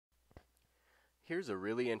Here's a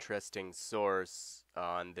really interesting source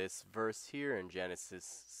on this verse here in Genesis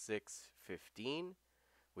 6:15,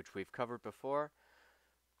 which we've covered before.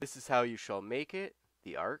 This is how you shall make it,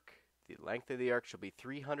 the ark. The length of the ark shall be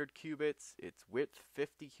 300 cubits, its width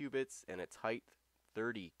 50 cubits, and its height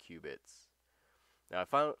 30 cubits. Now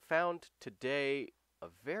I found today a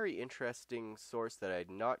very interesting source that I had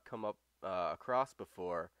not come up across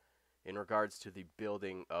before in regards to the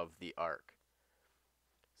building of the ark.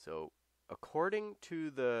 So, according to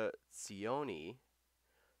the Sioni,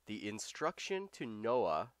 the instruction to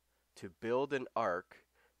Noah to build an ark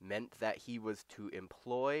meant that he was to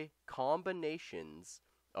employ combinations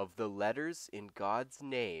of the letters in God's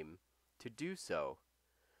name to do so,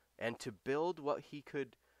 and to build what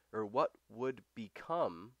would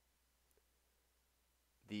become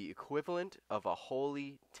the equivalent of a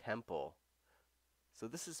holy temple. So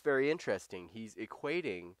this is very interesting. He's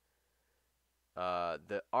equating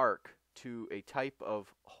the ark to a type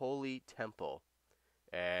of holy temple.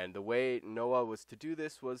 And the way Noah was to do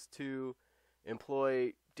this was to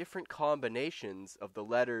employ different combinations of the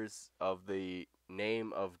letters of the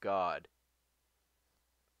name of God.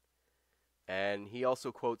 And he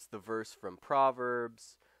also quotes the verse from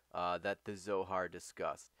Proverbs that the Zohar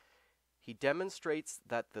discussed. He demonstrates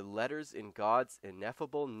that the letters in God's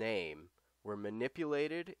ineffable name were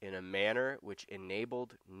manipulated in a manner which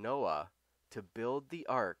enabled Noah to build the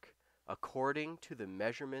ark according to the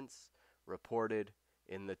measurements reported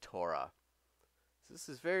in the Torah. So this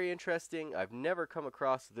is very interesting. I've never come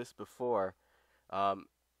across this before.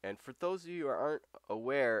 And for those of you who aren't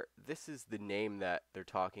aware, this is the name that they're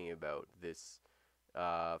talking about. This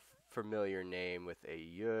familiar name with a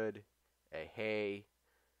yud, a hey,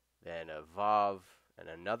 then a vav, and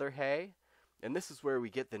another hey. And this is where we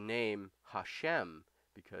get the name Hashem,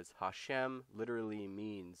 because Hashem literally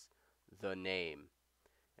means the name.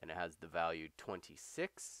 And it has the value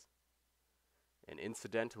 26. And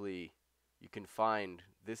incidentally, you can find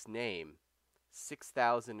this name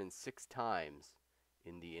 6,006 times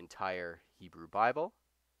in the entire Hebrew Bible.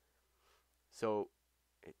 So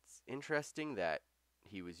it's interesting that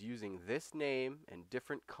he was using this name and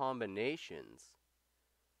different combinations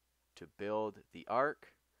to build the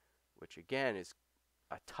ark, which again is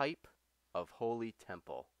a type of holy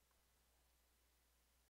temple.